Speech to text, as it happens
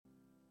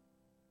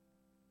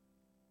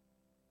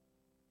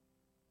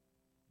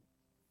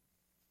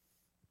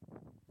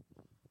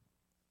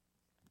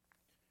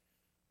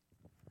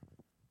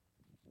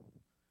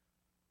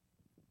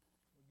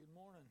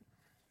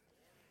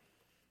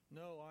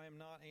No, I am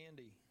not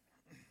Andy.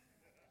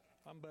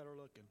 I'm better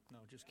looking.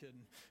 No, just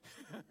kidding.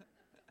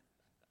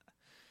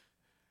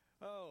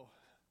 Oh,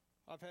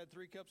 I've had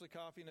 3 cups of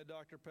coffee and a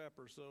Dr.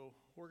 Pepper, so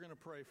we're going to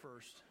pray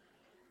first.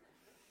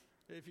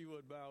 If you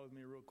would bow with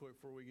me real quick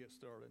before we get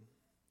started.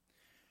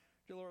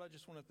 Dear Lord, I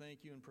just want to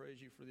thank you and praise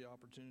you for the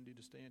opportunity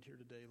to stand here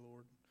today,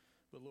 Lord.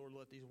 But Lord,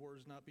 let these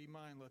words not be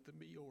mine, let them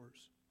be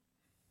yours.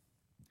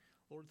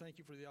 Lord, thank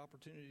you for the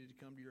opportunity to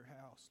come to your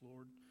house,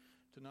 Lord,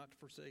 to not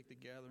forsake the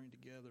gathering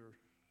together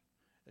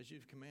as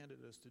you've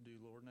commanded us to do,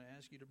 Lord. And I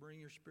ask you to bring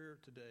your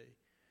Spirit today,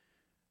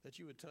 that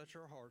you would touch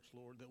our hearts,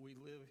 Lord, that we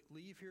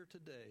leave here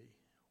today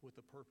with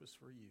a purpose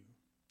for you.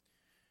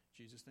 In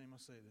Jesus' name I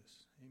say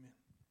this. Amen.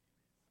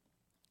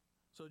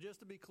 So just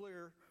to be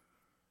clear,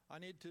 I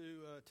need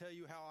to tell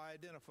you how I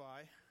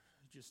identify,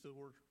 just so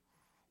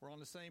we're on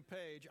the same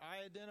page.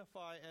 I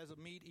identify as a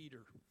meat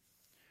eater.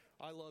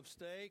 I love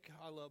steak.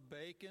 I love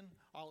bacon.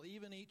 I'll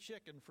even eat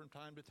chicken from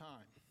time to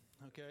time,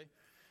 okay?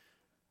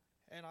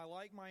 And I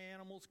like my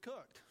animals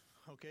cooked,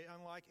 okay?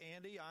 Unlike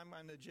Andy, I'm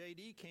in the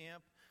JD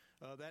camp.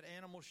 That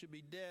animal should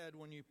be dead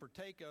when you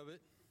partake of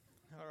it,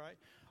 all right?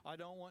 I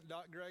don't want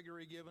Doc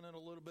Gregory giving it a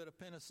little bit of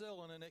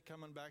penicillin and it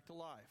coming back to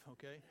life,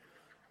 okay?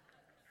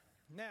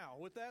 Now,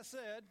 with that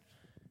said,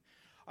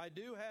 I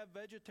do have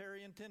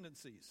vegetarian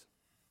tendencies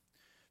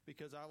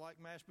because I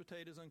like mashed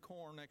potatoes and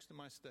corn next to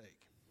my steak,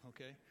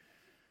 okay?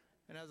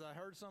 And as I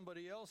heard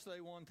somebody else say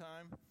one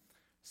time,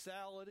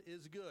 salad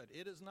is good.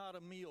 It is not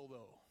a meal,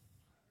 though.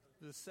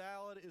 The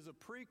salad is a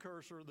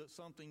precursor that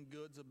something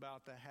good's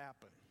about to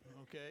happen,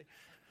 okay?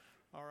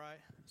 All right?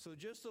 So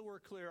just so we're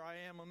clear, I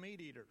am a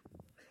meat eater.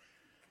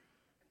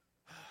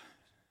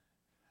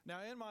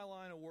 Now, in my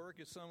line of work,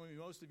 as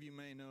most of you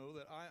may know,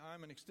 that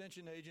I'm an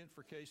extension agent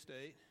for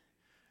K-State.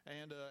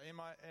 And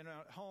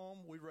at home,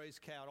 we raise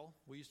cattle.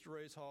 We used to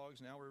raise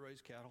hogs. Now we raise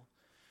cattle.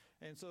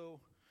 And so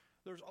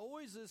there's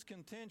always this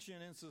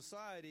contention in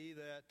society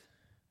that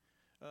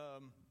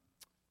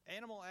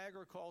animal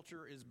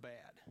agriculture is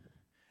bad.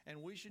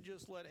 And we should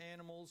just let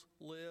animals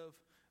live,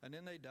 and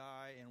then they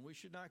die, and we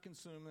should not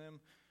consume them,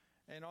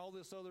 and all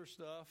this other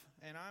stuff.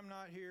 And I'm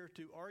not here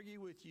to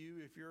argue with you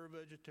if you're a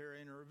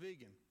vegetarian or a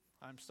vegan.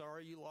 I'm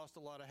sorry you lost a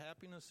lot of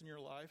happiness in your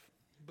life,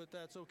 but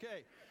that's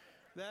okay.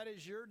 That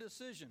is your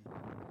decision.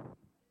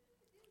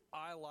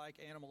 I like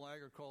animal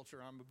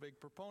agriculture. I'm a big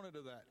proponent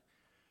of that.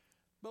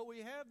 But we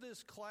have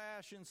this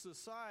clash in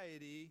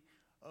society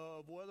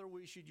of whether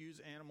we should use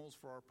animals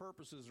for our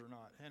purposes or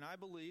not. And I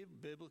believe,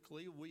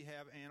 biblically, we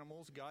have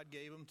animals. God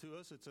gave them to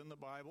us. It's in the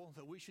Bible,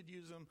 that we should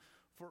use them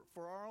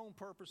for our own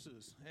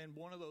purposes. And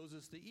one of those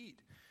is to eat.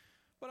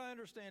 But I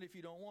understand if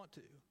you don't want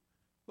to.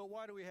 But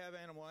why do we have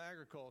animal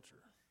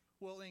agriculture?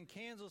 Well, in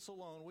Kansas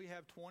alone, we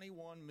have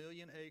 21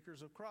 million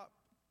acres of crop,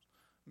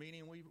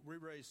 meaning we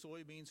raise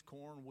soybeans,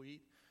 corn,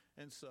 wheat,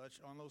 and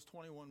such on those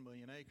 21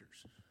 million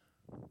acres.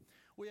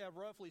 We have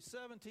roughly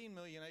 17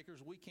 million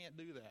acres. We can't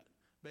do that,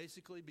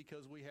 basically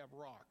because we have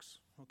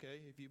rocks,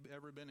 okay? If you've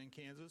ever been in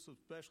Kansas,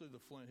 especially the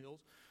Flint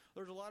Hills,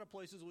 there's a lot of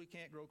places we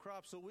can't grow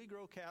crops, so we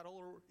grow cattle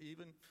or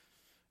even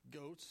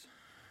goats.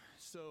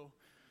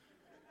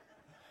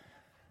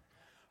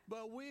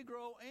 But we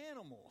grow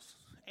animals,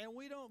 and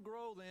we don't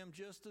grow them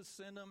just to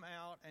send them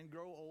out and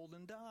grow old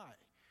and die.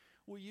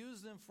 We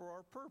use them for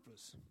our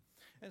purpose.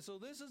 And so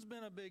this has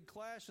been a big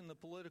clash in the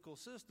political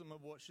system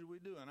of what should we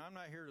do. And I'm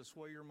not here to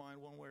sway your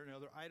mind one way or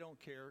another. I don't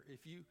care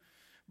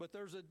but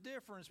there's a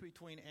difference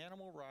between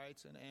animal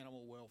rights and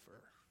animal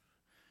welfare.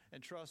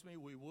 And trust me,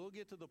 we will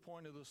get to the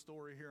point of the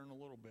story here in a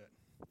little bit.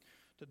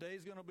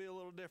 Today's going to be a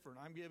little different.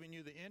 I'm giving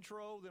you the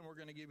intro, then we're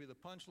going to give you the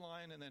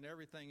punchline, and then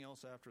everything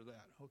else after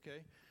that,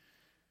 okay?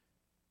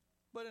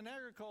 But in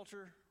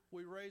agriculture,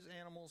 we raise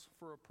animals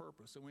for a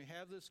purpose, and we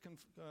have this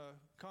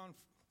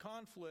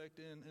conflict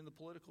in the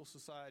political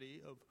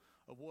society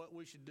of what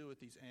we should do with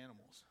these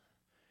animals.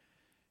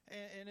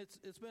 And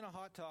it's been a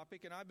hot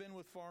topic, and I've been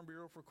with Farm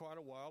Bureau for quite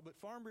a while, but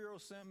Farm Bureau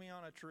sent me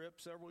on a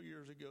trip several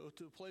years ago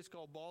to a place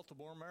called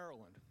Baltimore,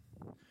 Maryland.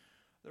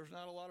 There's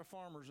not a lot of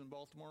farmers in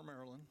Baltimore,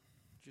 Maryland,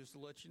 just to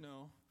let you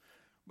know.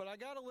 But I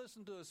got to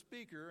listen to a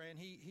speaker, and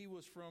he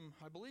was from,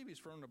 I believe he's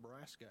from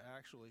Nebraska,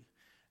 actually.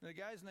 And the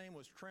guy's name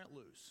was Trent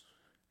Luce.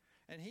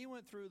 And he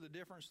went through the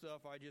different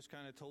stuff I just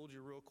kind of told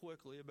you real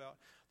quickly about.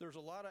 There's a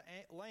lot of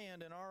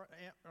land in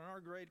our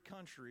great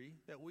country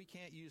that we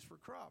can't use for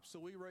crops, so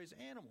we raise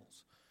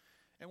animals.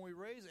 And we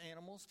raise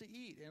animals to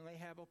eat, and they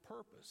have a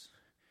purpose.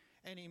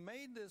 And he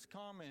made this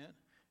comment,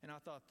 and I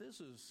thought, this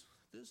is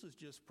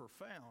just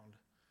profound.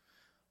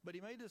 But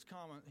he made this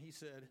comment, he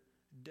said,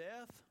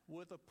 "Death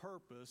with a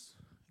purpose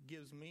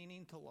gives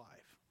meaning to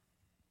life."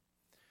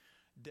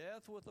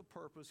 Death with a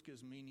purpose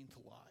gives meaning to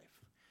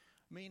life.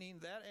 Meaning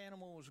that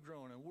animal was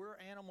grown, and we're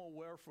animal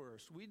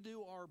welfareists. We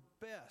do our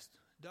best.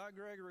 Doc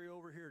Gregory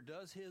over here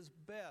does his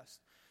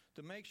best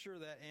to make sure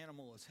that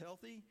animal is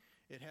healthy,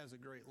 it has a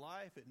great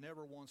life, it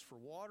never wants for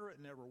water, it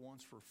never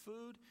wants for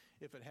food.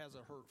 If it has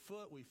a hurt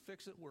foot, we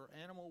fix it. We're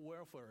animal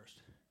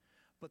welfareists.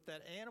 But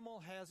that animal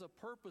has a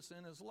purpose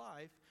in his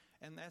life,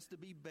 and that's to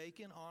be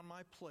bacon on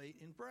my plate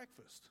in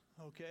breakfast,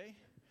 okay?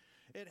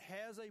 It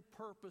has a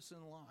purpose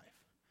in life.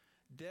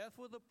 Death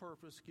with a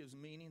purpose gives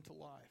meaning to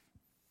life.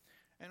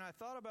 And I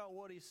thought about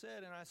what he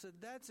said, and I said,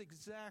 that's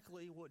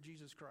exactly what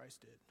Jesus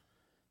Christ did.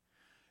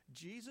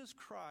 Jesus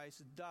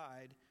Christ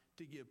died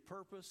to give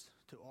purpose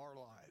to our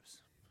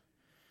lives.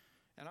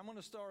 And I'm going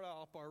to start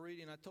out by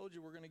reading. I told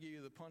you we're going to give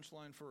you the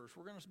punchline first.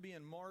 We're going to be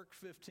in Mark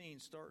 15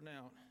 starting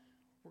out.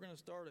 We're going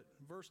to start at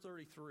verse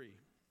 33.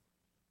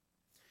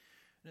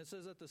 And it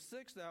says, at the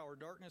 6th hour,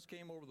 darkness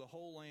came over the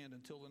whole land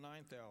until the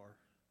 9th hour.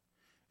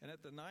 And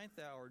at the 9th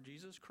hour,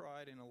 Jesus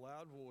cried in a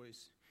loud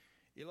voice,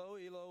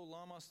 Eloi, Eloi,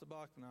 lama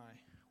sabachthani,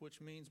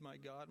 which means, my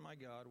God,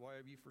 why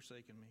have you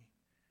forsaken me?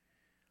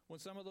 When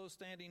some of those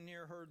standing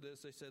near heard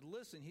this, they said,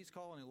 listen, he's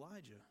calling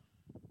Elijah.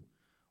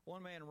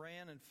 One man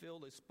ran and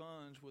filled a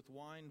sponge with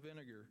wine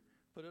vinegar,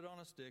 put it on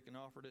a stick, and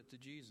offered it to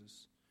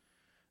Jesus.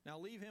 Now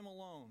leave him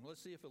alone.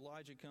 Let's see if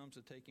Elijah comes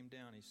to take him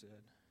down, he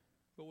said.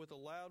 But with a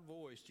loud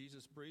voice,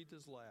 Jesus breathed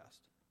his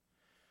last.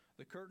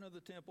 The curtain of the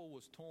temple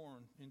was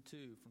torn in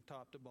two from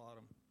top to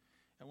bottom.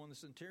 And when the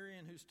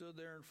centurion who stood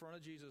there in front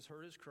of Jesus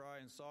heard his cry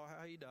and saw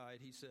how he died,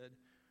 he said,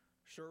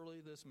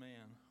 surely this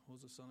man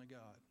was the Son of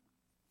God.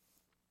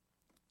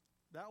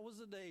 That was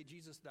the day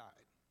Jesus died.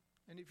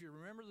 And if you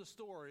remember the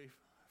story,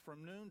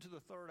 from noon to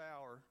the 3rd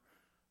hour,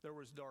 there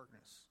was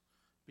darkness.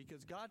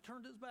 Because God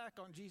turned his back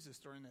on Jesus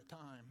during that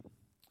time.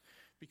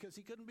 Because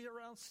he couldn't be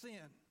around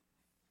sin.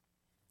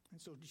 And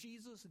so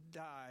Jesus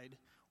died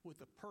with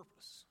a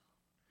purpose.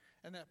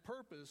 And that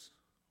purpose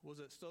was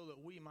so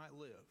that we might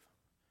live.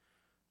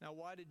 Now,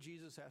 why did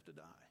Jesus have to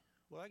die?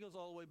 Well, that goes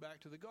all the way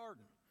back to the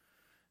garden.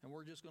 And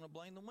we're just going to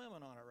blame the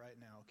women on it right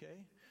now,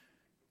 okay?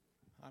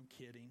 I'm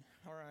kidding.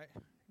 All right.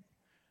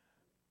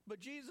 But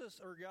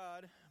Jesus, or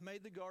God,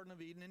 made the Garden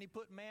of Eden, and he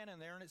put man in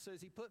there, and it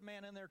says he put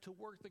man in there to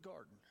work the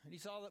garden. And he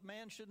saw that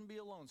man shouldn't be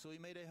alone, so he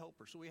made a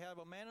helper. So we have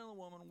a man and a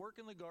woman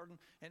working the garden,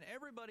 and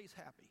everybody's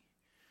happy.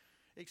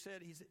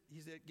 Except he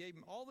gave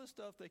them all this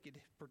stuff. They could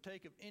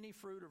partake of any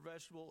fruit or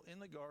vegetable in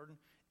the garden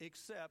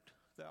except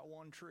that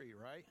one tree,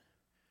 right?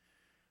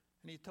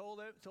 And he told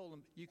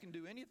them, you can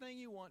do anything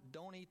you want,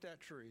 don't eat that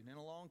tree. And then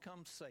along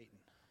comes Satan.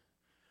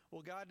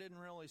 Well, God didn't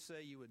really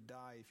say you would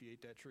die if you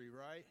ate that tree,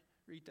 right?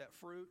 Or eat that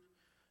fruit.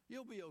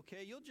 You'll be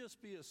okay. You'll just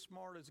be as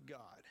smart as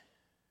God.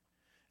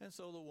 And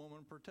so the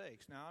woman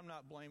partakes. Now, I'm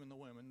not blaming the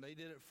women. They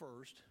did it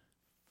first.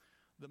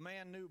 The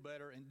man knew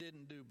better and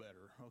didn't do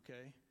better,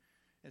 okay?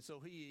 And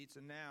so he eats,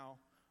 and now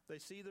they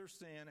see their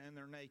sin and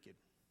they're naked.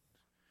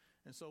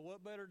 And so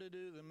what better to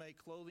do than make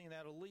clothing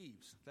out of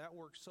leaves? That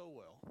works so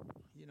well,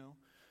 you know.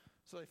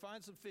 So they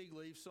find some fig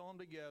leaves, sew them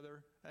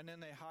together, and then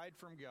they hide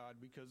from God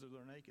because of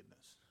their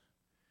nakedness.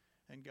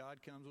 And God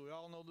comes. We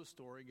all know the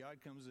story. God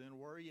comes in.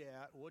 Where are you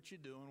at? What you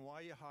doing? Why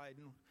are you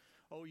hiding?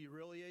 Oh, you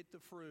really ate the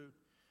fruit.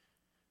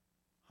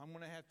 I'm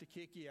going to have to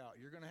kick you out.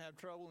 You're going to have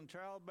trouble in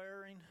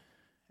childbearing.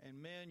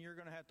 And men, you're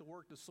going to have to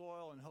work the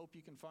soil and hope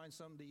you can find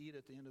something to eat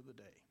at the end of the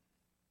day.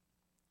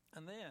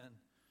 And then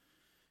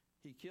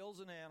he kills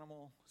an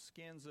animal,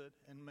 skins it,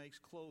 and makes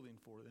clothing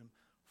for them,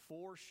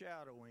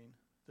 foreshadowing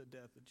the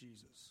death of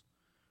Jesus.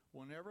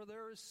 Whenever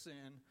there is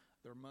sin,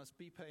 there must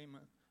be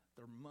payment.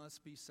 There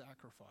must be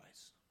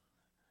sacrifice.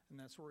 And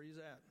that's where he's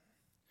at.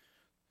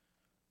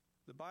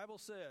 The Bible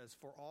says,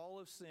 for all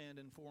have sinned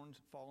and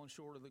fallen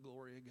short of the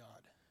glory of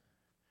God.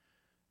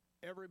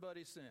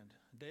 Everybody sinned.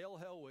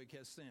 Dale Helwig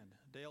has sinned.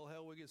 Dale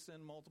Helwig has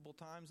sinned multiple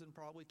times and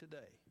probably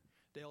today.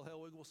 Dale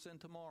Helwig will sin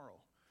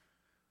tomorrow.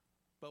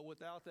 But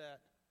without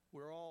that,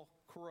 we're all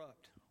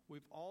corrupt.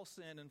 We've all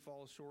sinned and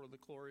fallen short of the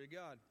glory of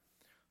God.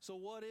 So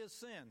what is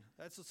sin?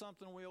 That's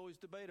something we always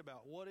debate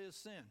about. What is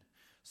sin?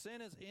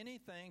 Sin is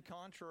anything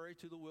contrary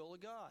to the will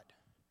of God.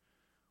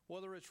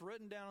 Whether it's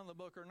written down in the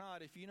book or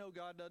not, if you know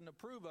God doesn't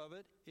approve of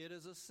it, it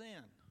is a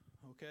sin.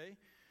 Okay?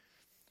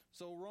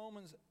 So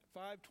Romans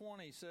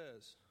 5:20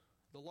 says,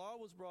 the law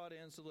was brought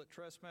in so that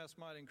trespass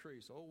might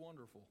increase. Oh,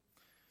 wonderful.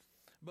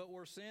 But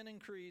where sin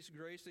increased,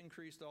 grace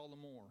increased all the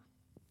more.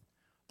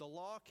 The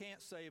law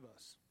can't save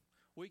us.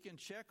 We can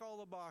check all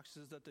the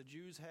boxes that the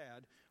Jews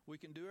had. We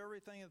can do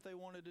everything that they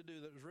wanted to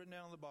do that was written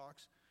down in the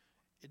box.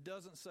 It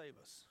doesn't save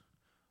us.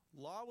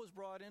 Law was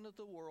brought into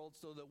the world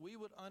so that we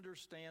would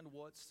understand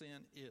what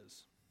sin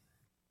is.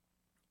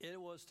 It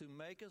was to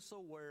make us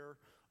aware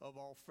of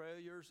our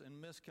failures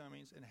and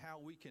miscomings and how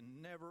we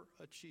can never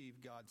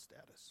achieve God's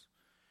status.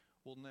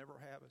 We'll never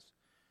have us.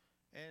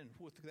 And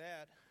with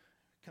that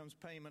comes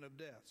payment of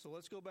death. So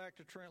let's go back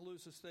to Trent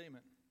Lewis's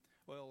statement.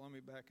 Well, let me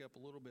back up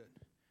a little bit.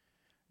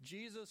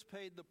 Jesus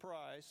paid the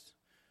price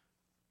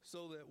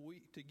so that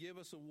to give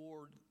us a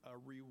reward.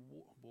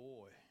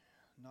 Boy,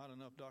 not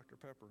enough Dr.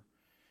 Pepper.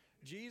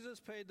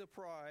 Jesus paid the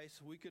price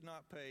we could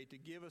not pay to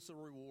give us a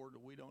reward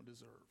that we don't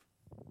deserve.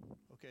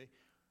 Okay?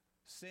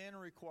 Sin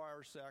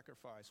requires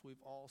sacrifice.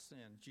 We've all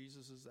sinned.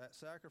 Jesus is that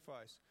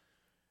sacrifice.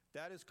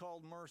 That is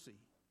called mercy.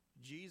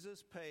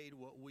 Jesus paid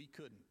what we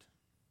couldn't.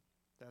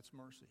 That's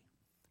mercy.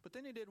 But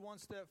then he did one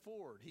step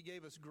forward. He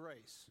gave us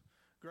grace.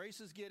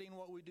 Grace is getting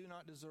what we do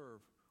not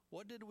deserve.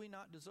 What did we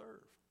not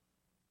deserve?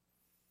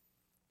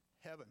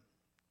 Heaven.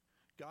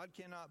 God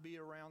cannot be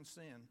around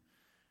sin.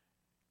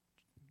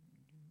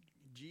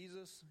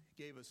 Jesus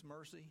gave us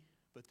mercy,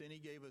 but then he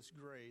gave us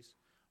grace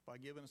by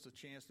giving us a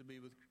chance to be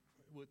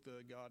with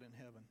God in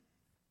heaven.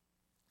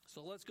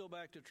 So let's go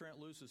back to Trent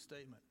Luce's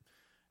statement.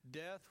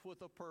 Death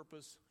with a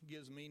purpose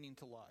gives meaning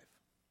to life.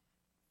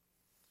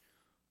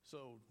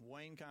 So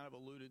Wayne kind of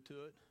alluded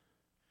to it.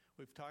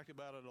 We've talked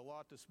about it a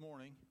lot this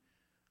morning.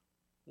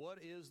 What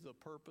is the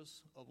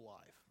purpose of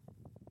life?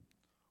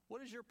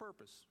 What is your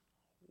purpose?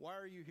 Why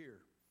are you here?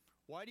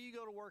 Why do you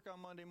go to work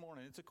on Monday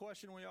morning? It's a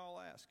question we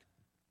all ask.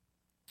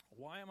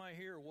 Why am I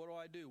here? What do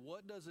I do?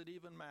 What does it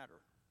even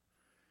matter?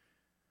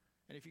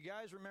 And if you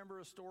guys remember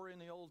a story in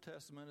the Old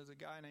Testament, is a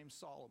guy named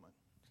Solomon.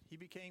 He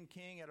became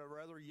king at a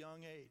rather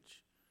young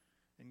age.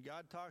 And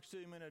God talks to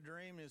him in a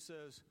dream and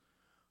says,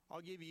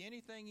 I'll give you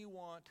anything you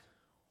want.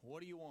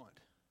 What do you want?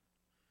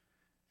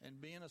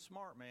 And being a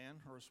smart man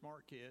or a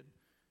smart kid,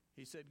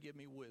 he said, give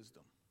me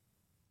wisdom.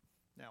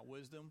 Now,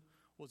 wisdom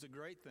was a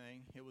great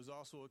thing. It was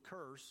also a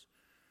curse,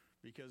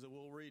 because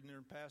we'll read in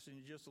their passage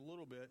in just a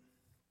little bit.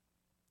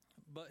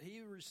 But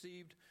he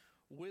received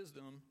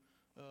wisdom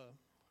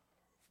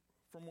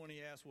from when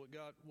he asked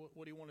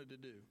what he wanted to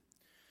do.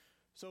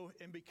 So,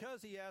 and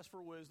because he asked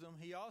for wisdom,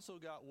 he also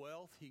got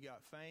wealth, he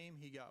got fame,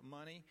 he got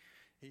money,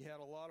 he had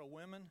a lot of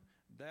women.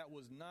 That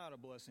was not a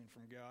blessing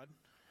from God,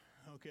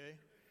 okay?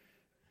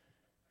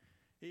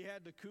 He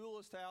had the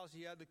coolest house,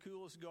 he had the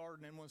coolest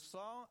garden, and when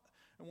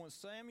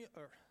Samuel,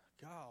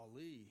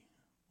 golly,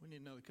 we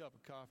need another cup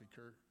of coffee,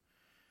 Kurt.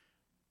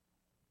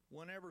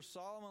 Whenever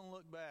Solomon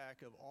looked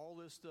back of all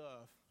this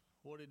stuff,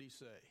 what did he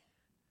say?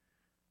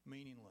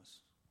 Meaningless.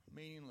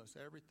 Meaningless.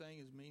 Everything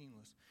is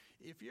meaningless.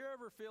 If you're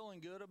ever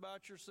feeling good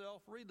about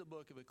yourself, read the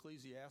book of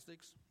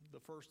Ecclesiastes, the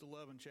first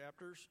 11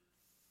 chapters.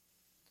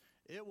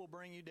 It will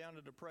bring you down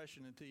to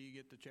depression until you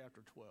get to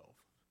chapter 12.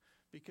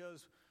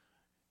 Because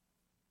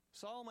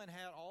Solomon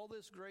had all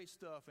this great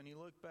stuff, and he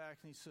looked back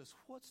and he says,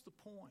 what's the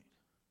point?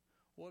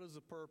 What is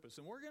the purpose?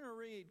 And we're going to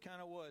read kind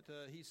of what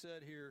he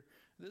said here.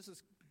 This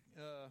is,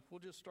 we'll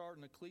just start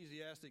in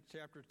Ecclesiastes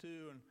chapter 2.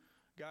 And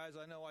guys,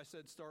 I know I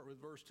said start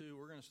with verse 2.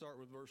 We're going to start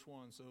with verse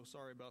 1, so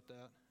sorry about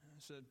that. I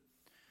said,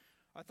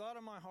 I thought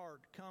in my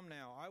heart, come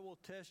now, I will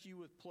test you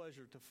with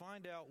pleasure to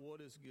find out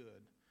what is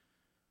good.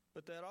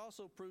 But that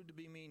also proved to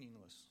be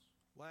meaningless.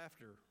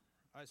 Laughter,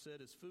 I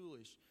said, is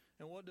foolish.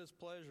 And what does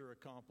pleasure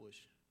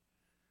accomplish?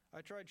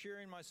 I tried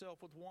cheering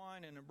myself with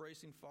wine and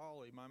embracing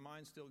folly, my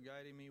mind still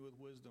guiding me with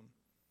wisdom.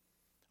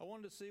 I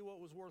wanted to see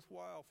what was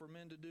worthwhile for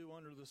men to do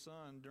under the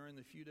sun during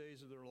the few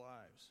days of their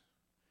lives.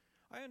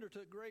 I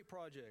undertook great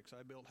projects.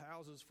 I built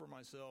houses for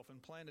myself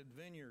and planted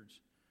vineyards.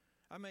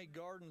 I made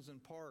gardens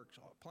and parks,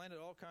 planted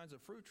all kinds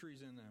of fruit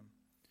trees in them.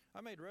 I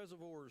made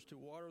reservoirs to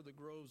water the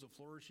groves of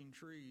flourishing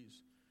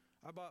trees.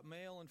 I bought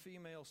male and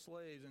female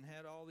slaves and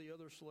had all the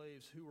other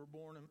slaves who were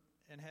born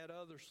and had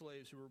other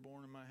slaves who were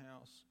born in my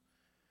house.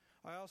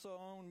 I also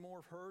owned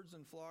more herds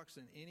and flocks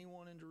than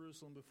anyone in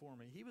Jerusalem before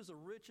me. He was the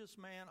richest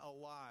man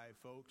alive,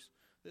 folks.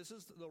 This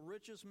is the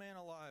richest man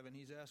alive, and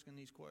he's asking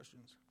these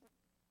questions.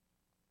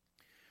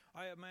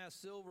 I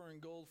amassed silver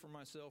and gold for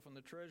myself and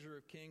the treasure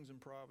of kings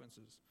and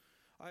provinces.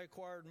 I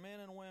acquired men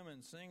and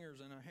women, singers,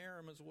 and a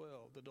harem as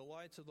well, the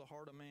delights of the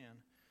heart of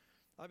man.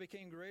 I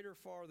became greater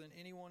far than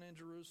anyone in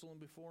Jerusalem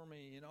before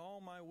me. In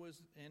all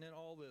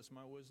this,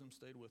 my wisdom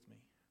stayed with me.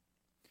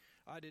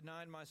 I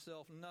denied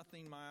myself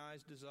nothing my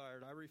eyes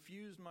desired. I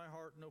refused my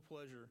heart no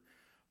pleasure.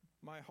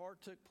 My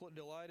heart took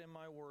delight in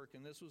my work,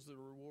 and this was the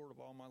reward of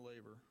all my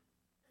labor.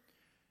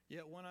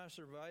 Yet when I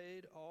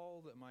surveyed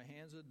all that my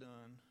hands had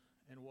done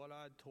and what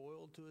I'd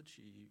toiled to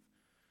achieve,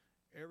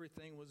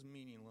 everything was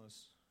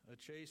meaningless, a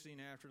chasing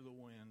after the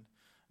wind.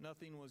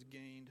 Nothing was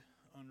gained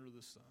under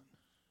the sun.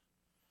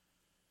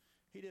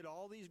 He did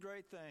all these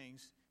great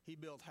things. He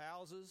built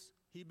houses.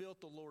 He built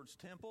the Lord's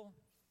temple.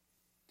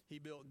 He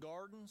built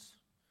gardens.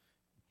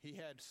 He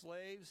had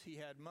slaves, he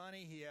had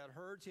money, he had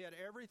herds, he had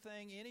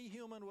everything any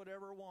human would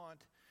ever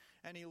want.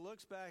 And he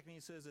looks back and he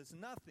says, it's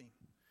nothing.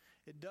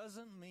 It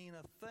doesn't mean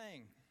a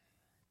thing.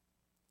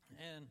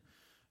 And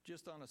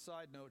just on a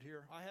side note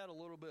here, I had a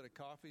little bit of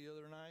coffee the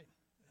other night,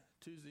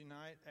 Tuesday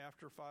night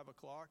after 5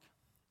 o'clock.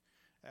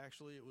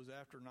 Actually, it was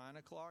after 9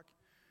 o'clock.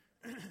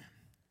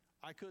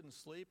 I couldn't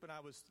sleep, and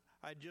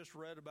I just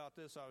read about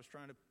this. I was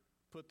trying to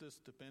put this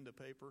to pen to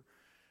paper.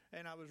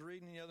 And I was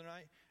reading the other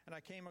night, and I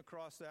came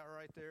across that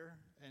right there.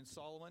 And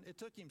Solomon, it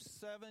took him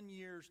 7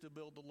 years to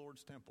build the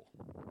Lord's temple.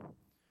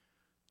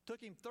 It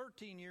took him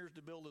 13 years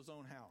to build his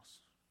own house.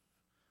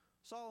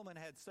 Solomon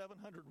had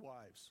 700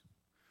 wives,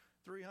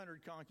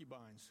 300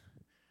 concubines.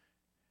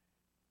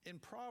 In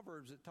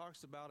Proverbs, it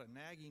talks about a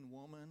nagging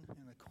woman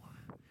in the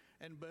corner,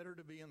 and better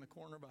to be in the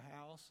corner of a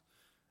house.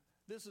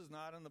 This is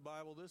not in the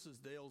Bible. This is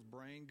Dale's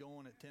brain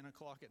going at 10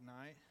 o'clock at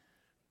night.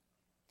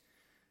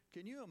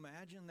 Can you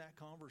imagine that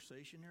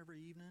conversation every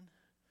evening?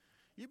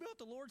 You built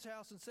the Lord's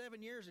house in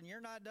 7 years and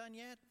you're not done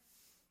yet?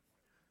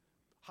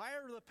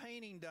 Hire the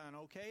painting done,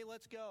 okay?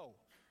 Let's go.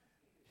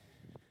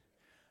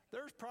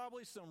 There's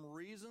probably some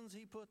reasons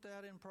he put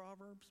that in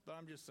Proverbs, but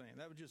I'm just saying,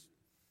 that was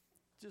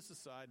just a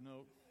side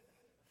note.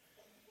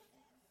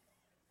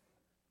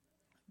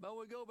 But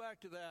we go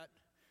back to that.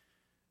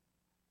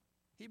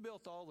 He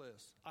built all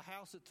this. A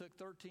house that took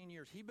 13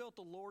 years. He built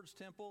the Lord's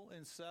temple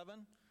in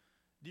 7.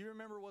 Do you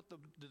remember what the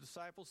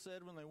disciples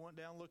said when they went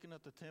down looking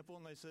at the temple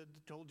and they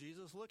told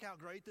Jesus, look how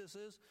great this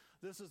is.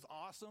 This is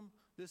awesome.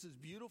 This is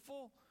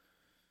beautiful.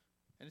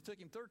 And it took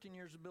him 13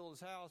 years to build his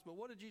house. But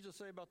what did Jesus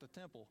say about the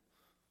temple?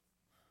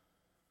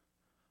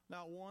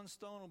 Not one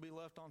stone will be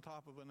left on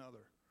top of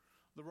another.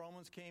 The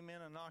Romans came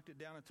in and knocked it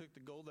down and took the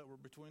gold that were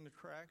between the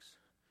cracks.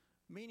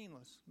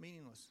 Meaningless,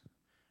 meaningless.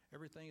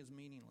 Everything is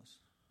meaningless.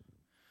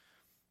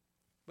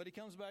 But he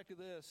comes back to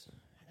this,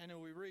 and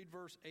when we read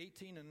verse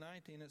 18 and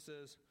 19, it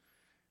says,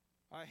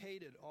 I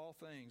hated all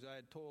things I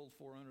had toiled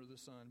for under the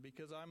sun,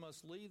 because I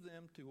must leave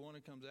them to one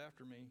who comes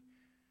after me.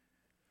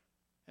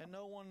 And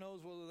no one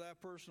knows whether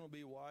that person will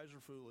be wise or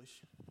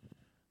foolish.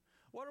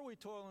 What are we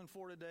toiling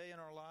for today in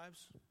our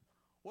lives?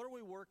 What are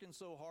we working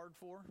so hard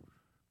for?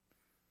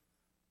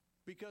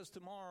 Because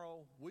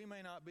tomorrow we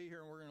may not be here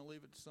and we're going to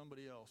leave it to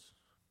somebody else.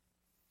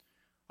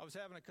 I was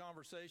having a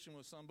conversation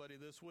with somebody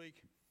this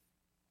week,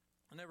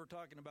 and they were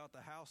talking about the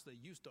house they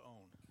used to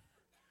own.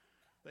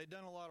 They'd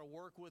done a lot of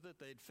work with it.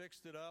 They'd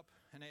fixed it up,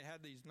 and they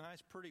had these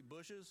nice, pretty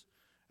bushes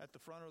at the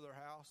front of their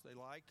house they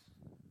liked.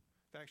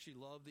 In fact, she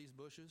loved these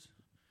bushes.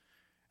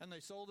 And they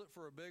sold it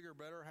for a bigger,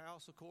 better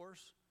house, of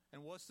course.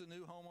 And what's the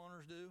new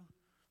homeowners do?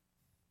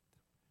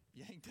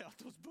 Yanked out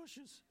those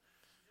bushes.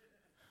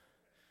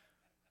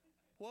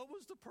 What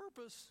was the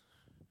purpose?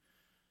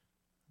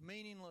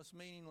 Meaningless,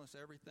 meaningless.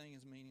 Everything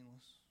is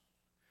meaningless.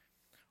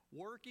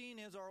 Working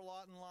is our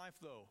lot in life,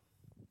 though.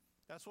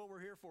 That's what we're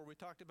here for. We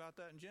talked about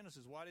that in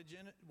Genesis. Why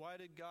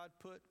did God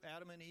put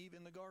Adam and Eve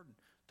in the garden?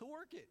 To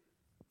work it.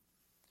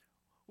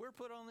 We're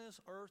put on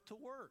this earth to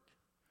work.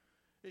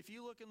 If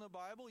you look in the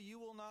Bible, you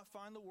will not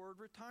find the word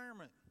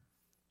retirement.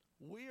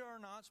 We are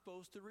not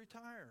supposed to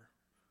retire.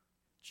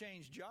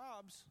 Change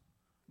jobs,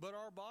 but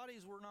our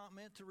bodies were not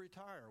meant to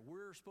retire.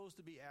 We're supposed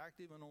to be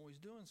active and always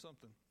doing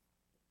something.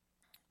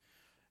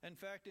 In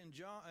fact, in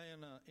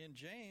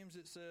James,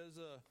 it says,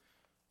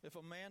 if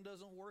a man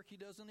doesn't work, he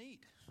doesn't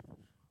eat.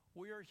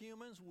 We are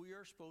humans. We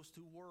are supposed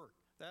to work.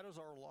 That is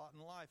our lot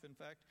in life. In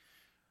fact,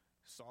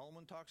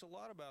 Solomon talks a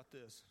lot about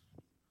this.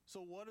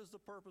 So what is the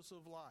purpose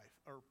of life,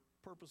 or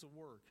purpose of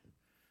work?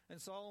 And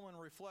Solomon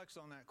reflects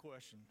on that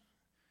question.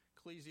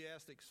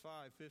 Ecclesiastes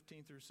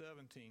 5:15 through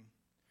 17.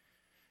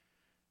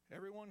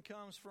 Everyone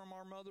comes from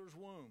our mother's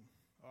womb.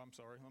 Oh, I'm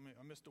sorry,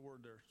 I missed a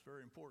word there. It's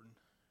very important.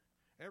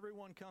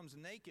 Everyone comes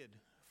naked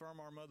from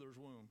our mother's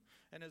womb.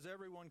 And as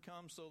everyone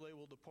comes, so they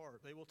will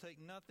depart. They will take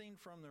nothing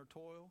from their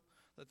toil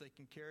that they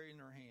can carry in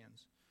their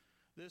hands.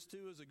 This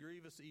too is a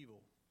grievous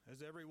evil.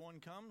 As everyone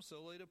comes,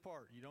 so they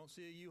depart. You don't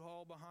see a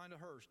U-Haul behind a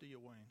hearse, do you,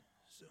 Wayne?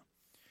 So,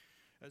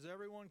 as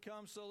everyone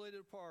comes, so they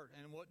depart.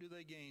 And what do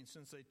they gain,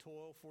 since they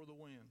toil for the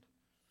wind?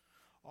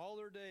 All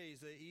their days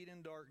they eat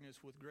in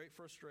darkness with great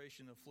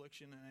frustration,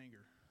 affliction, and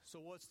anger. So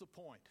what's the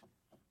point?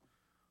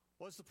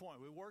 What's the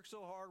point? We work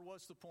so hard,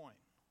 what's the point?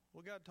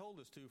 Well, God told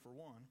us to, for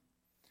one.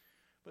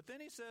 But then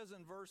he says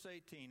in verse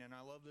 18, and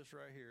I love this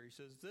right here, he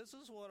says, this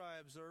is what I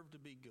observe to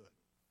be good.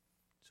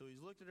 So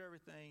he's looked at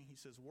everything. He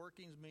says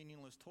working's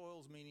meaningless,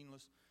 toil's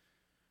meaningless.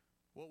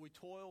 What we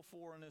toil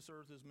for on this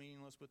earth is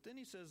meaningless. But then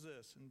he says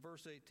this in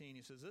verse 18,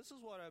 he says, this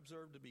is what I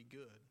observe to be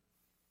good,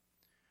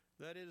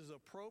 that it is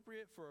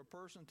appropriate for a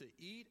person to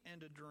eat and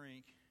to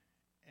drink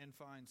and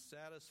find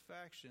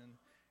satisfaction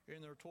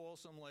in their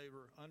toilsome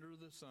labor under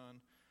the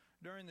sun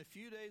during the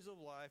few days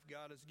of life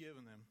God has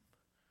given them,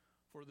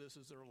 for this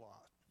is their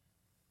lot.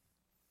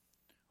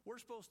 We're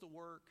supposed to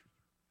work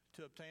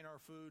to obtain our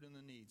food and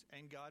the needs,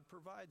 and God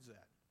provides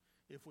that.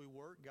 If we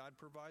work, God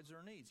provides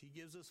our needs. He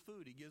gives us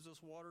food. He gives us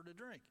water to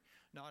drink.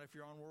 Not if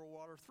you're on World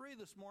War III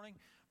this morning,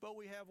 but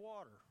we have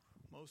water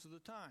most of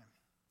the time.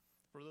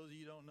 For those of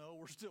you who don't know,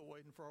 we're still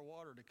waiting for our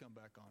water to come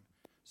back on.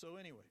 So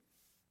anyway,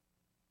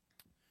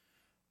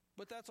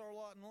 but that's our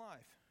lot in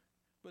life.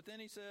 But then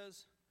he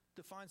says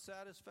to find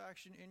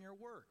satisfaction in your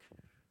work.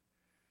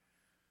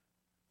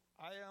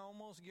 I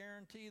almost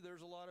guarantee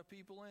there's a lot of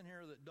people in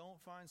here that don't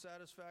find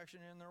satisfaction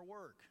in their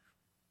work.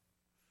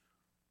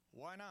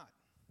 Why not?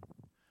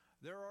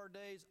 There are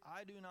days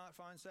I do not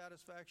find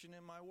satisfaction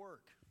in my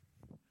work.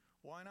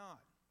 Why not?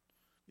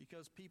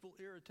 Because people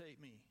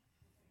irritate me.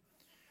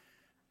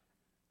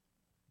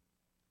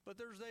 But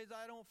there's days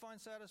I don't find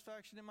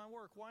satisfaction in my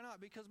work. Why not?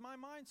 Because my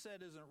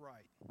mindset isn't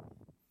right.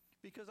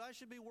 Because I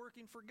should be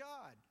working for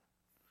God.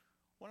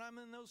 When I'm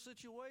in those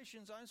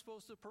situations, I'm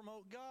supposed to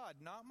promote God,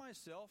 not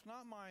myself,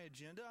 not my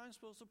agenda. I'm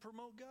supposed to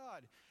promote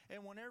God.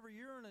 And whenever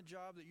you're in a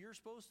job that you're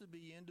supposed to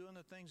be in, doing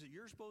the things that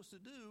you're supposed to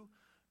do,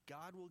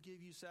 God will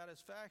give you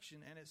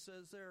satisfaction. And it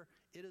says there,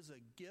 it is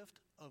a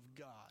gift of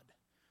God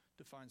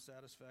to find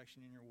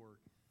satisfaction in your work.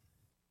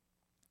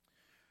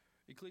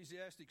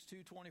 Ecclesiastes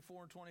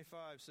 2:24 and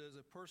 25 says,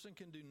 a person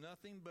can do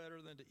nothing better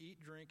than to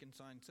eat, drink, and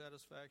find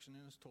satisfaction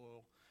in his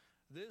toil.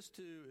 This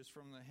too is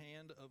from the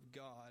hand of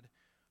God.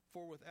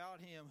 For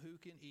without him, who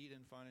can eat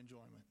and find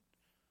enjoyment?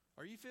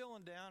 Are you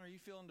feeling down? Are you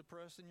feeling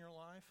depressed in your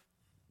life?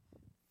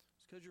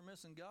 It's because you're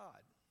missing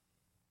God.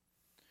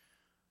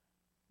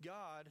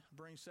 God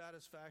brings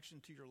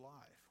satisfaction to your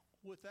life.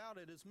 without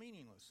it is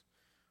meaningless.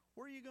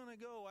 Where are you going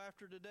to go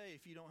after today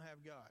if you don't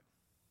have God?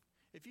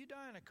 If you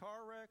die in a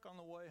car wreck on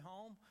the way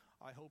home,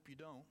 I hope you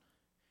don't.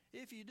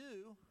 If you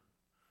do,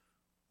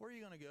 where are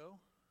you going to go?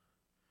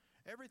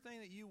 Everything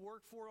that you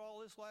worked for all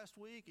this last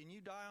week and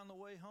you die on the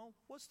way home,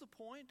 what's the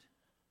point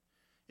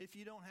if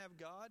you don't have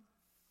God?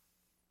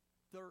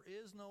 There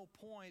is no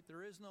point,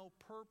 there is no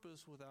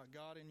purpose without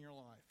God in your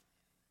life.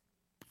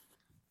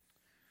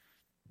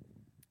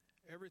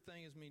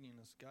 Everything is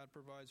meaningless. God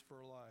provides for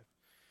a life.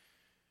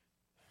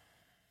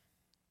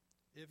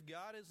 If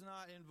God is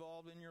not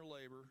involved in your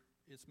labor,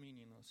 it's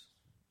meaningless.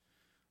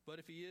 But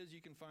if He is, you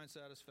can find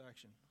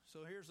satisfaction. So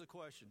here's the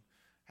question.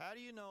 How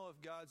do you know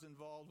if God's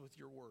involved with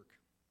your work?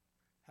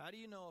 How do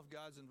you know if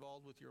God's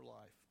involved with your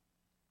life?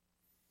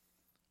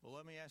 Well,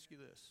 let me ask you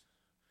this.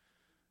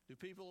 Do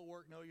people at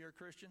work know you're a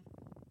Christian?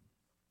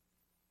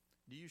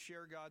 Do you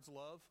share God's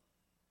love?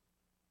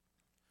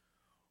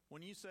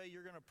 When you say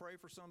you're going to pray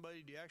for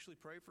somebody, do you actually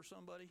pray for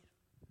somebody?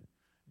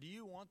 Do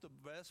you want the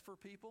best for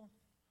people?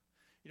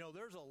 You know,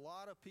 there's a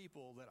lot of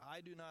people that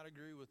I do not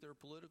agree with their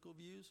political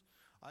views.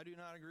 I do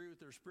not agree with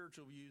their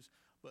spiritual views.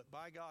 But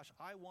by gosh,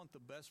 I want the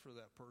best for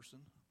that person.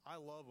 I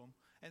love them.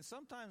 And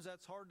sometimes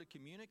that's hard to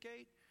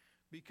communicate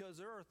because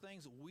there are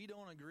things that we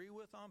don't agree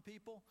with on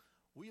people.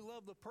 We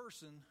love the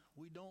person.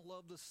 We don't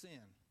love the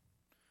sin.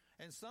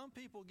 And some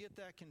people get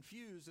that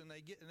confused and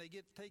they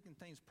get taking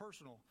things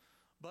personal.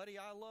 Buddy,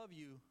 I love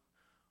you,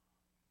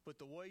 but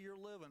the way you're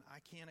living, I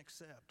can't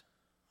accept.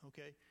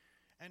 Okay?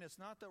 And it's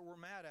not that we're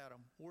mad at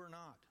them. We're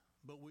not.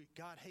 But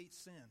God hates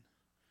sin.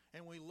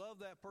 And we love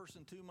that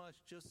person too much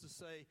just to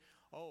say,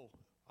 oh,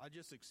 I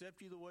just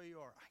accept you the way you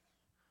are.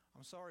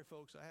 I'm sorry,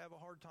 folks. I have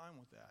a hard time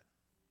with that.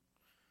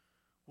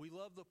 We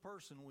love the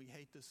person. We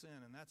hate the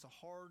sin. And that's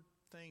a hard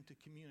thing to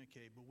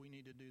communicate, but we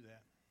need to do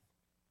that.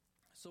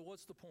 So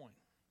what's the point?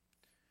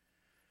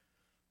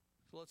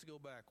 So let's go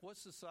back. What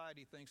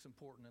society thinks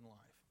important in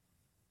life?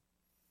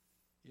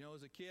 You know,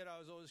 as a kid, I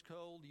was always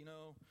told, you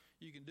know,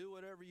 you can do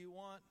whatever you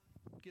want,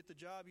 get the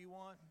job you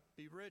want,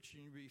 be rich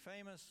and be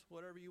famous,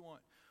 whatever you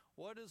want.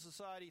 What does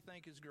society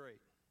think is great?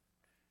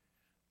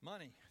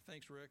 Money.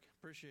 Thanks, Rick.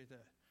 Appreciate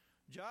that.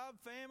 Job,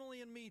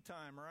 family, and me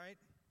time, right?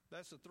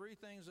 That's the three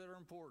things that are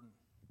important.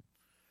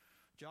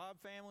 Job,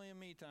 family, and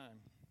me time.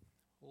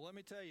 Well, let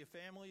me tell you,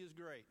 family is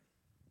great.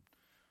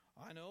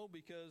 I know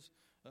because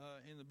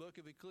in the book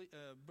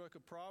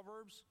of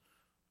Proverbs,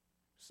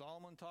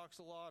 Solomon talks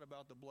a lot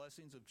about the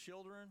blessings of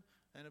children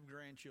and of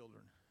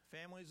grandchildren.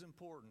 Family is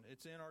important.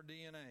 It's in our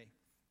DNA.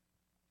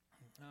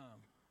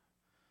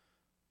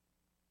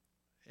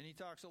 And he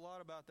talks a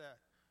lot about that.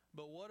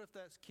 But what if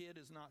that kid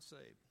is not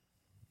saved?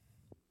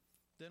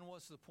 Then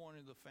what's the point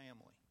of the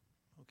family?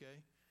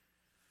 Okay?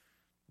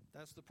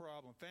 That's the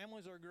problem.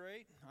 Families are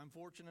great. I'm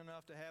fortunate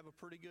enough to have a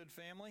pretty good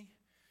family.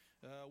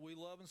 We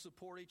love and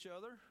support each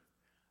other.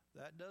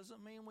 That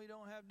doesn't mean we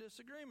don't have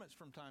disagreements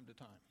from time to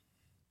time.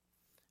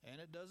 And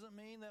it doesn't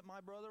mean that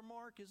my brother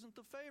Mark isn't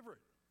the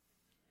favorite.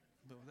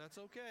 But that's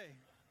okay.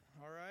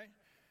 All right?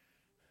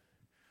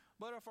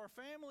 But if our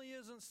family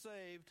isn't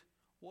saved,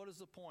 what is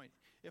the point?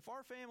 If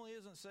our family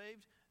isn't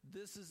saved,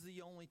 this is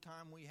the only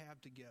time we have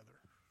together.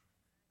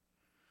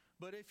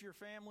 But if your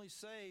family's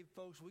saved,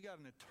 folks, we got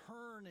an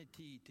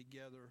eternity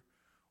together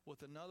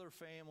with another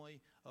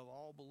family of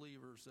all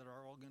believers that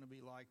are all going to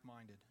be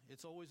like-minded.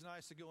 It's always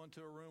nice to go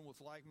into a room with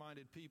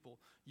like-minded people.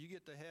 You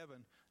get to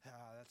heaven,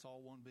 that's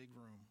all one big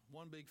room,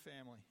 one big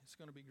family. It's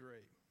going to be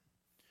great.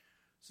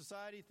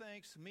 Society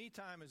thinks me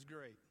time is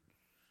great.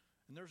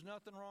 And there's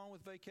nothing wrong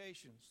with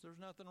vacations. There's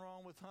nothing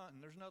wrong with hunting.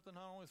 There's nothing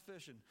wrong with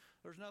fishing.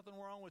 There's nothing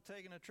wrong with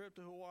taking a trip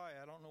to Hawaii.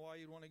 I don't know why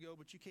you'd want to go,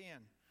 but you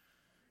can.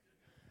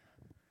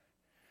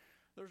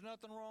 There's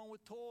nothing wrong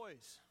with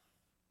toys.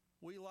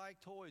 We like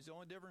toys. The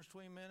only difference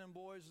between men and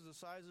boys is the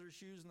size of their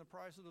shoes and the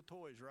price of the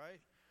toys, right?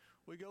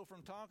 We go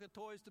from Tonka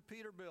toys to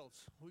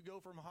Peterbilts. We go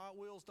from Hot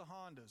Wheels to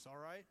Hondas, all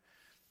right?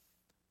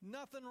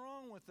 Nothing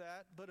wrong with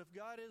that, but if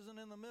God isn't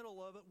in the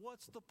middle of it,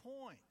 what's the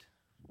point?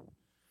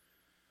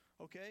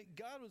 Okay,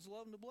 God was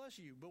loving to bless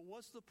you, but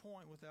what's the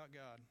point without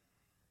God?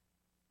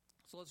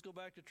 So let's go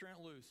back to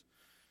Trent Loos.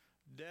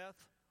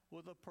 Death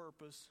with a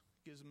purpose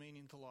gives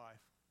meaning to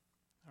life,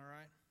 all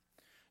right?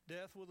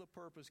 Death with a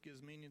purpose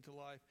gives meaning to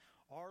life.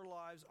 Our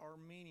lives are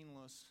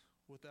meaningless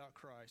without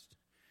Christ.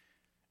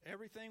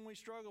 Everything we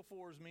struggle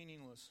for is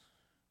meaningless.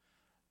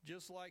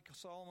 Just like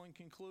Solomon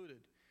concluded,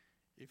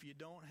 if you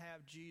don't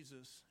have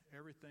Jesus,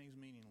 everything's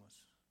meaningless.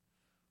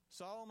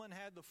 Solomon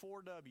had the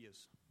 4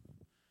 W's.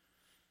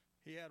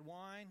 He had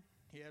wine,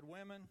 he had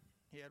women,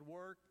 he had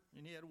work,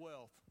 and he had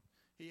wealth.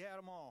 He had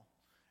them all,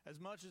 as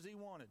much as he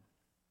wanted.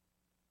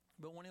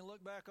 But when he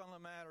looked back on the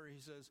matter, he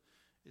says,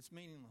 it's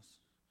meaningless.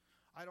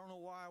 I don't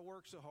know why I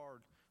work so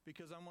hard,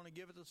 because I'm going to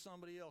give it to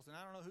somebody else, and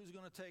I don't know who's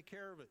going to take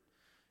care of it.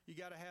 You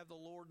got to have the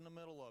Lord in the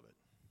middle of it.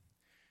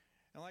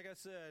 And like I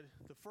said,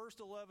 the first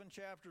 11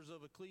 chapters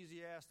of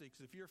Ecclesiastes,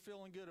 if you're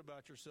feeling good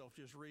about yourself,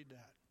 just read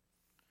that.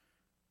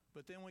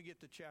 But then we get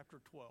to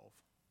chapter 12.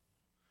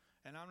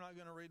 And I'm not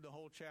going to read the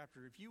whole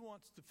chapter. If you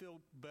want to feel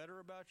better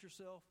about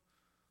yourself,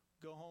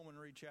 go home and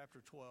read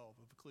chapter 12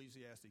 of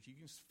Ecclesiastes. You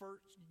can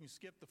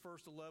skip the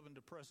first 11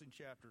 depressing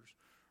chapters.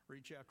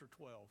 Read chapter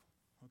 12,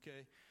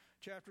 okay?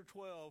 Chapter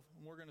 12,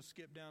 and we're going to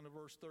skip down to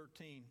verse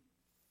 13.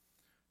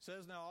 It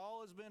says, now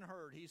all has been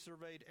heard. He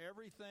surveyed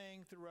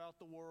everything throughout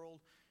the world.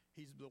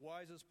 He's the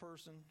wisest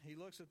person. He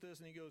looks at this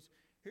and he goes,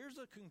 here's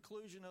the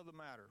conclusion of the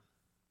matter.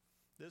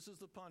 This is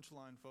the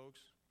punchline, folks.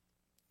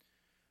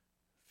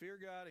 Fear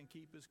God and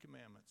keep His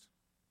commandments.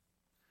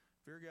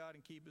 Fear God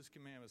and keep His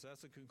commandments.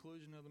 That's the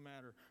conclusion of the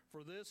matter.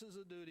 For this is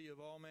the duty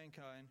of all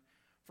mankind.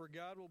 For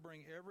God will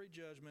bring every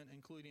judgment,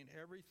 including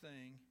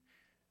everything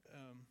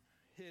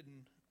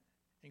hidden,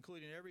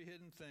 including every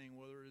hidden thing,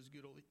 whether it is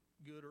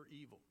good or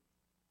evil.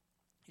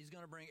 He's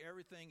going to bring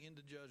everything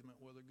into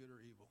judgment, whether good or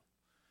evil.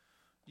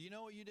 Do you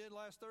know what you did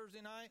last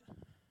Thursday night?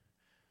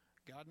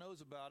 God knows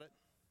about it.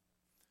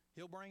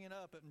 He'll bring it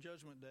up at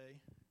Judgment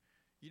Day.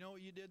 You know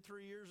what you did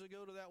 3 years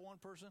ago to that one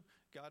person?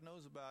 God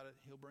knows about it.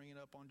 He'll bring it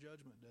up on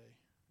Judgment Day.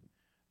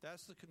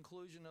 That's the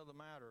conclusion of the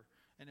matter.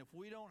 And if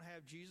we don't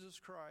have Jesus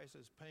Christ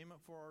as payment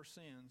for our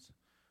sins,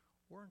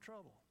 we're in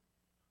trouble.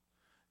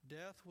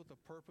 Death with a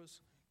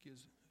purpose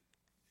gives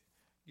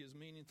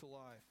meaning to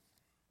life.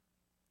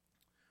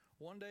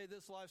 One day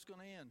this life's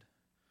going to end.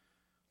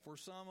 For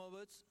some of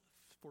us,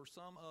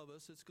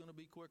 it's going to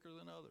be quicker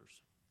than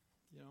others.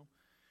 You know,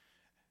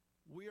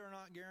 we are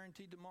not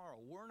guaranteed tomorrow.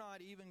 We're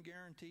not even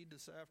guaranteed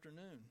this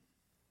afternoon.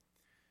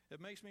 It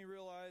makes me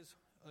realize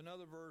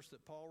another verse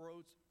that Paul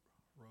wrote.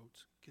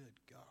 Good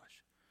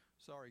gosh.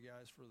 Sorry,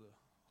 guys, for the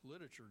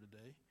literature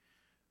today.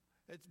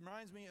 It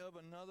reminds me of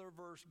another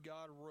verse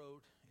God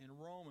wrote in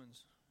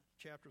Romans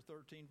chapter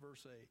 13,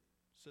 verse 8. It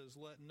says,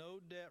 let no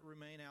debt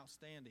remain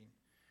outstanding,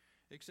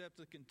 except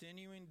the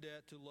continuing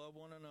debt to love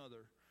one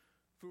another.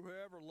 For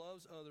whoever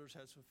loves others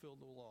has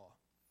fulfilled the law.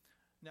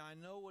 Now, I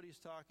know what he's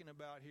talking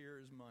about here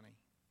is money.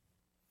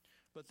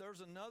 But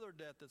there's another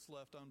debt that's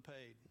left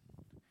unpaid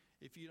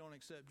if you don't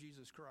accept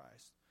Jesus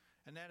Christ.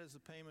 And that is the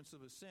payments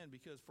of a sin.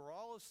 Because for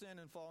all have sinned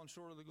and fallen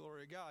short of the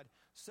glory of God.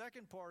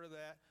 Second part of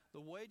that,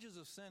 the wages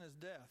of sin is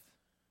death.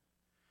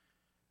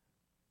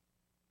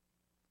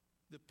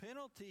 The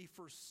penalty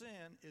for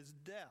sin is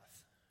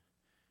death.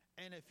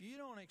 And if you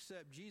don't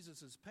accept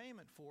Jesus'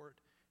 payment for it,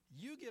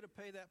 you get to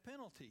pay that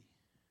penalty.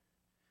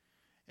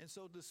 And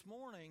so this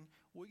morning,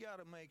 we got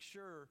to make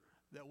sure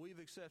that we've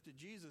accepted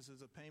Jesus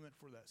as a payment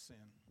for that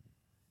sin.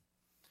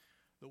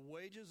 The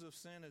wages of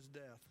sin is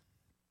death.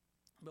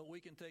 But we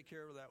can take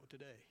care of that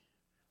today.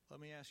 Let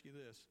me ask you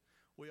this.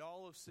 We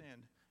all have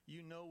sinned.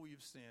 You know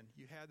we've sinned.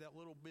 You had that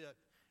little bit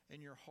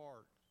in your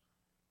heart.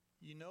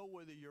 You know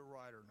whether you're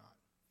right or not.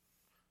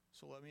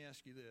 So let me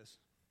ask you this.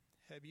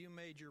 Have you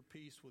made your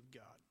peace with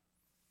God?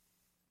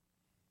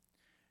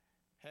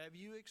 Have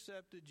you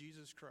accepted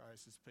Jesus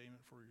Christ as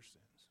payment for your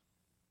sins?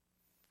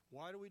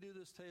 Why do we do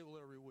this table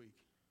every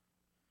week?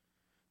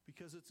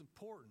 Because it's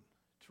important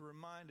to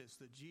remind us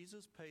that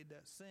Jesus paid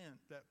that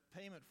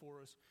payment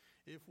for us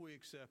if we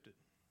accept it.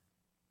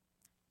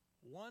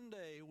 One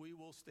day we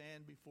will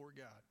stand before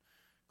God.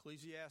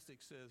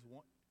 Ecclesiastes says,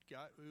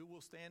 God, we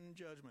will stand in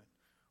judgment.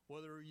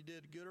 Whether you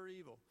did good or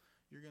evil,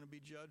 you're going to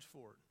be judged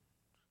for it.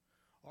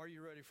 Are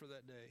you ready for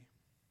that day?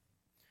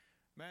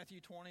 Matthew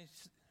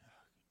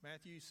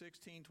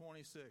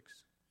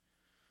 16:26.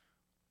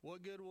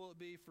 What good will it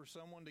be for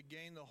someone to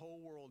gain the whole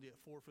world yet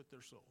forfeit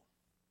their soul?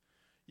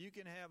 You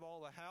can have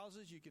all the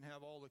houses, you can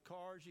have all the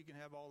cars, you can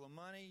have all the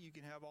money, you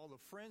can have all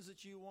the friends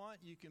that you want,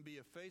 you can be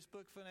a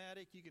Facebook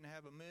fanatic, you can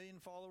have 1 million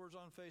followers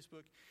on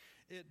Facebook.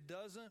 It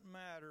doesn't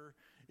matter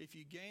if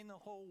you gain the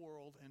whole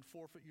world and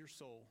forfeit your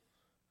soul.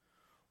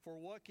 For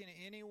what can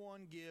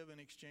anyone give in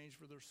exchange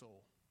for their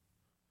soul?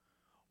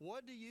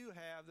 What do you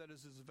have that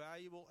is as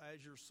valuable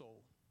as your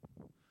soul?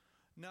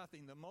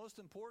 Nothing. The most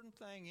important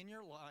thing in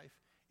your life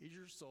is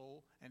your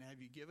soul, and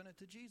have you given it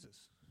to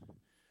Jesus?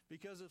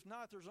 Because if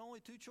not, there's only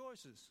two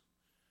choices.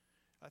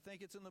 I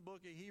think it's in the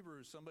book of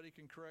Hebrews. Somebody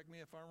can correct me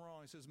if I'm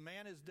wrong. It says,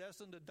 man is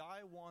destined to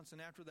die once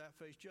and after that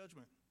face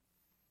judgment.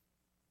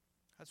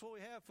 That's what we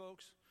have,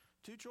 folks.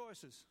 Two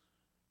choices.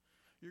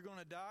 You're going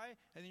to die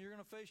and then you're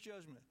going to face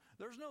judgment.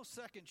 There's no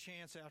second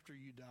chance after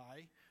you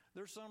die.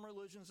 There's some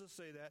religions that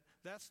say that.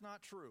 That's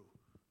not true.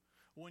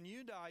 When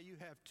you die, you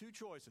have two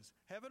choices,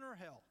 heaven or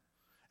hell.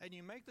 And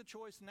you make the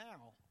choice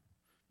now,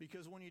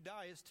 because when you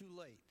die, it's too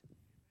late.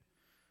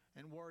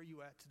 And where are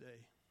you at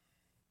today?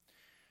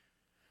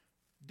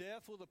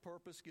 Death with a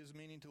purpose gives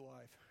meaning to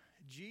life.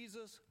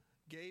 Jesus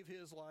gave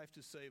his life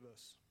to save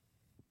us.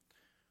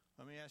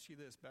 Let me ask you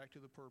this, back to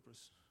the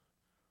purpose.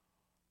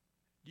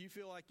 Do you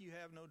feel like you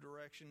have no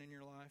direction in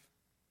your life?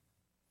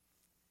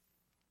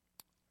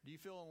 Do you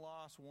feel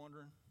lost,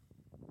 wondering?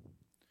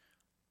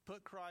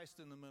 Put Christ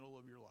in the middle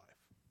of your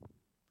life.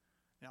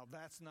 Now,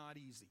 that's not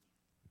easy.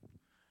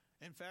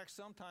 In fact,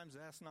 sometimes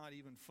that's not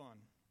even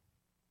fun.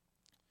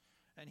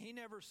 And he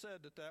never said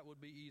that would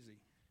be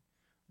easy.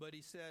 But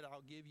he said,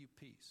 I'll give you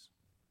peace.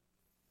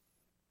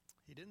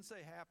 He didn't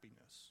say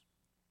happiness.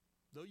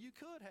 Though you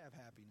could have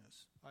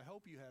happiness. I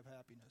hope you have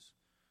happiness.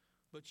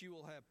 But you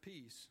will have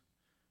peace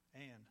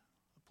and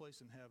a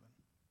place in heaven.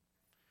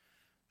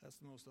 That's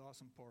the most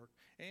awesome part.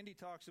 Andy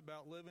talks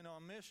about living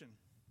on mission.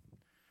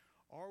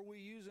 Are we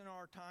using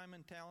our time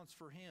and talents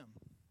for Him?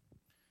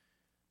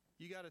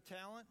 You got a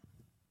talent?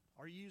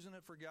 Are you using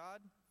it for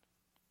God?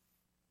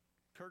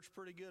 Kurt's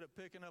pretty good at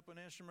picking up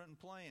an instrument and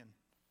playing.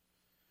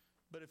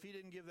 But if he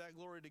didn't give that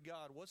glory to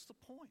God, what's the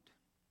point?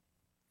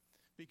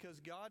 Because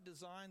God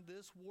designed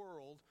this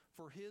world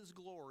for His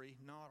glory,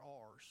 not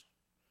ours.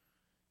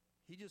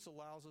 He just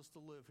allows us to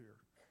live here.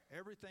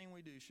 Everything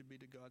we do should be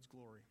to God's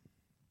glory.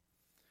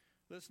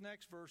 This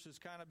next verse has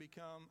kind of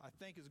become, I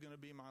think is going to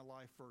be my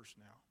life verse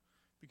now.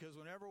 Because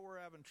whenever we're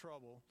having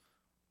trouble,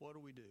 what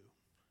do?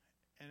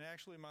 And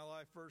actually my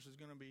life verse is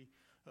going to be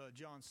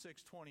John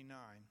 6:29.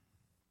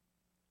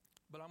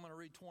 But I'm going to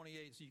read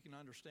 28 so you can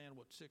understand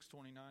what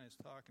 6:29 is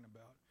talking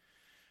about.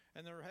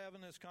 And they're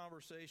having this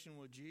conversation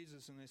with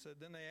Jesus, and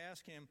then they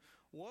ask Him,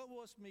 what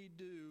must we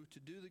do to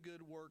do the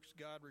good works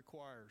God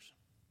requires?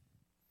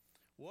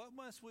 What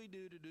must we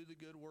do to do the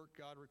good work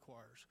God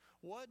requires?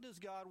 What does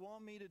God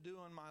want me to do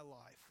in my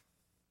life?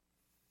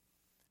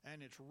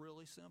 And it's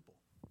really simple.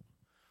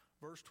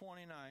 Verse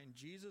 29,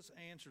 Jesus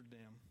answered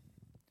them,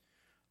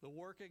 the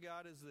work of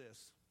God is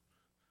this,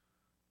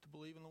 to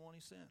believe in the one He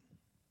sent.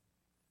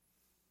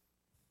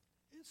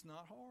 It's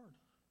not hard.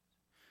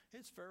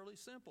 It's fairly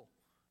simple.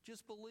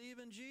 Just believe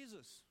in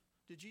Jesus.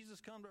 Did Jesus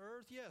come to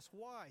earth? Yes.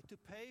 Why? To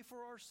pay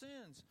for our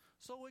sins.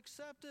 So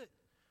accept it.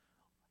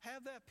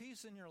 Have that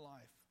peace in your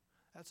life.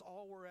 That's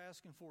all we're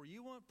asking for.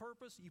 You want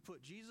purpose? You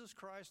put Jesus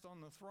Christ on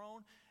the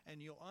throne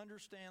and you'll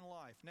understand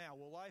life. Now,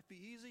 will life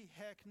be easy?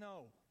 Heck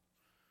no.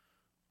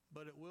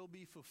 But it will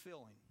be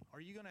fulfilling.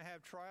 Are you going to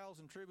have trials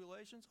and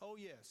tribulations? Oh,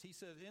 yes. He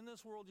says, in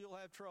this world you'll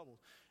have trouble.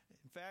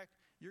 In fact,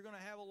 you're going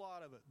to have a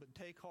lot of it, but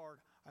take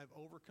heart. I've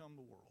overcome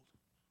the world.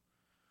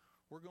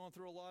 We're going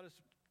through a lot of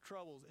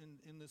troubles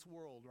in this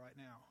world right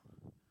now.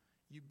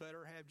 You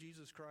better have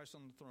Jesus Christ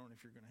on the throne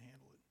if you're going to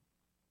handle it.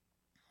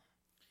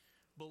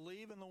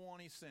 Believe in the one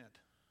He sent.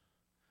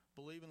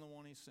 Believe in the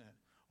one He sent.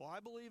 Well, I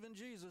believe in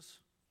Jesus.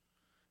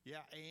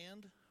 Yeah,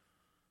 and?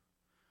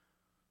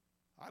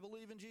 I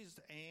believe in Jesus,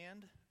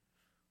 and? It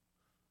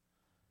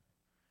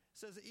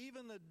says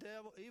even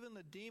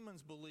the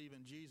demons believe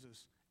in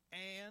Jesus.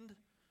 And,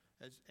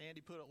 as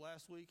Andy put it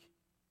last week,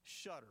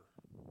 shudder.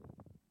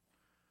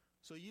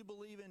 So you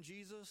believe in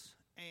Jesus,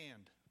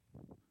 and.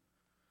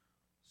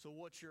 So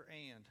what's your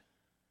and?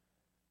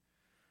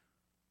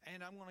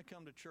 And I'm going to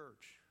come to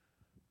church.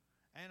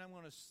 And I'm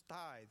going to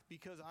tithe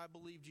because I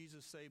believe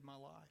Jesus saved my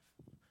life.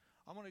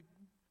 I'm going to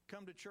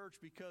come to church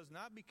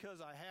not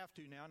because I have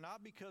to now,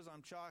 not because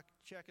I'm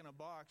checking a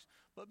box,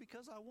 but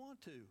because I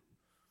want to.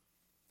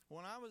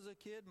 When I was a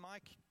kid, my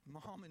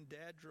mom and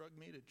dad drugged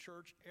me to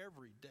church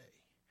every day,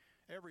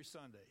 every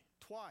Sunday,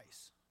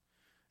 twice.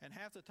 And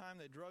half the time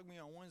they drugged me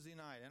on Wednesday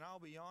night. And I'll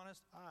be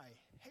honest, I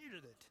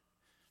hated it.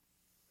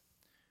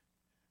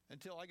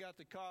 Until I got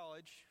to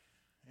college,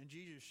 and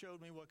Jesus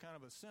showed me what kind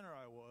of a sinner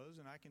I was,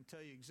 and I can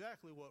tell you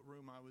exactly what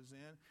room I was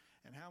in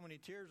and how many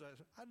tears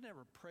I'd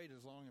never prayed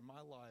as long in my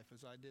life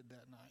as I did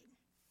that night.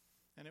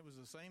 And it was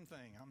the same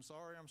thing. I'm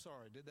sorry.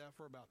 I did that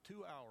for about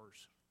 2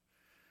 hours.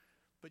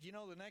 But you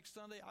know, the next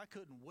Sunday, I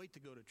couldn't wait to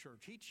go to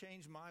church. He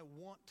changed my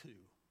want to.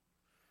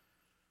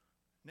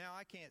 Now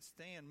I can't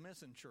stand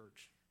missing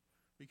church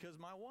because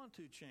my want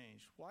to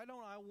changed. Why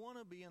don't I want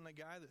to be in the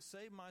guy that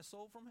saved my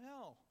soul from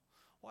hell?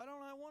 Why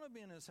don't I want to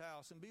be in His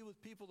house and be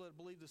with people that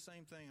believe the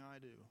same thing I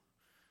do?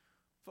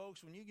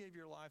 Folks, when you give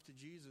your life to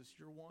Jesus,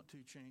 your want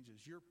to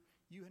changes.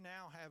 You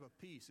now have a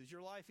peace. Is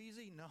your life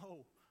easy?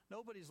 No.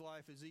 Nobody's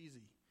life is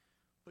easy.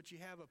 But you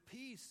have a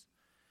peace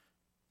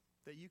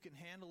that you can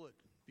handle it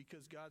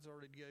because God's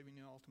already given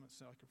you the ultimate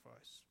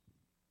sacrifice.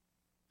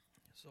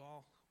 So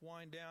I'll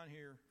wind down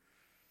here.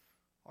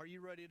 Are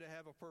you ready to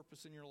have a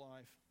purpose in your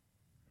life?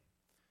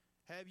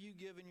 Have you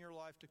given your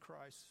life to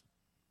Christ?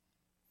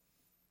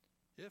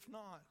 If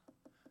not,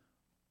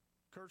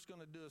 Kurt's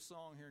going to do a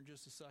song here in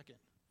just a second.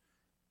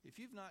 If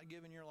you've not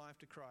given your life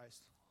to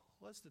Christ,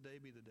 let's today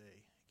be the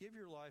day. Give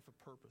your life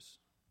a purpose.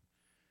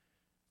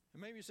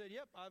 And maybe you said,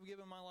 yep, I've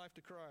given my life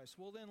to Christ.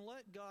 Well, then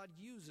let God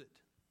use it.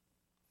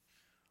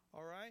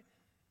 All right?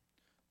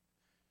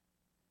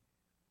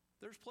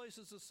 There's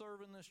places to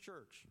serve in this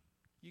church.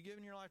 You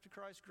giving your life to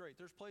Christ? Great.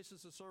 There's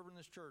places to serve in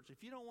this church.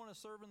 If you don't want to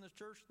serve in this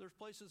church, there's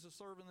places to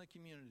serve in the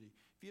community.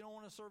 If you don't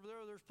want to serve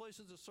there, there's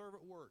places to serve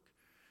at work.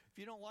 If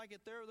you don't like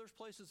it there, there's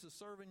places to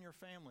serve in your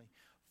family.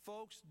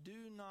 Folks,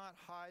 do not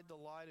hide the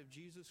light of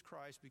Jesus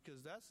Christ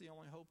because that's the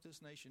only hope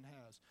this nation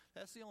has.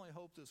 That's the only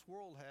hope this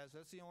world has.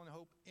 That's the only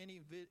hope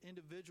any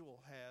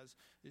individual has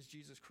is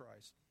Jesus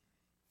Christ.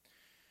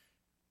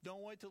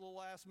 Don't wait till the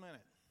last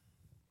minute.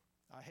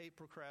 I hate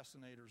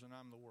procrastinators, and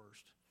I'm the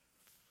worst.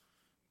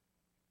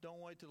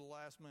 Don't wait till the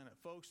last minute.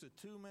 Folks, the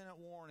 2-minute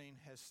warning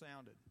has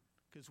sounded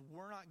because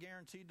we're not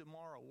guaranteed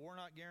tomorrow. We're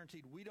not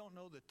guaranteed. We don't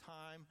know the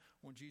time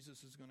when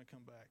Jesus is going to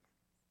come back.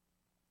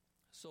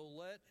 So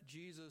let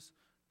Jesus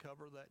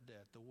cover that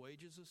debt. The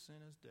wages of sin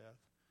is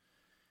death.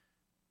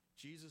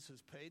 Jesus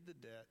has paid the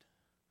debt.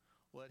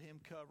 Let Him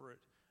cover it.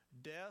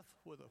 Death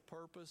with a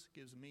purpose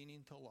gives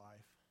meaning to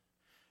life.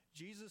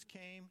 Jesus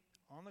came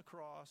on the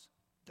cross,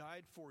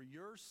 died for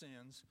your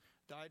sins,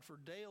 died for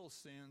Dale's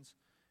sins,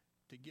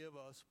 to give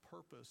us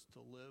purpose to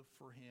live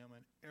for Him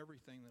in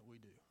everything that we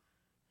do.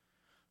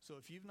 So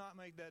if you've not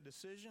made that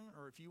decision,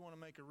 or if you want to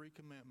make a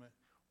recommitment,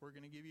 we're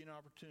going to give you an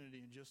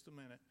opportunity in just a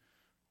minute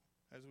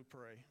as we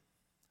pray.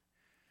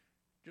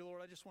 Dear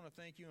Lord, I just want to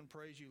thank you and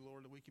praise you,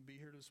 Lord, that we can be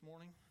here this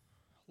morning.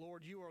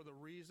 Lord, you are the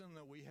reason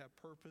that we have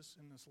purpose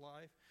in this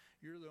life.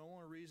 You're the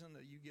only reason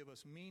that you give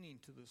us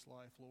meaning to this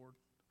life, Lord.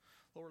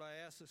 Lord,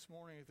 I ask this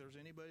morning if there's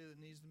anybody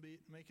that needs to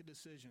make a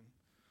decision.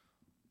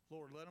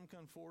 Lord, let them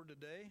come forward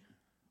today.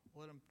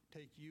 Let them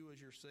take you as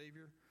your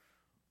Savior.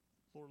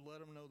 Lord, let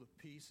them know the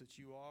peace that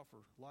you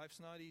offer. Life's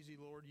not easy,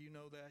 Lord. You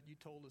know that. You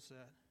told us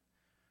that.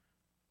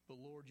 But,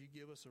 Lord, you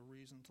give us a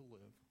reason to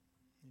live.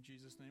 In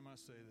Jesus' name I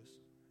say this.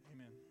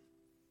 Amen.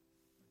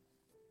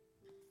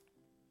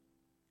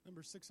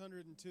 Number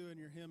 602 in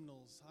your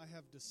hymnals, I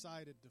have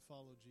decided to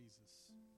follow Jesus.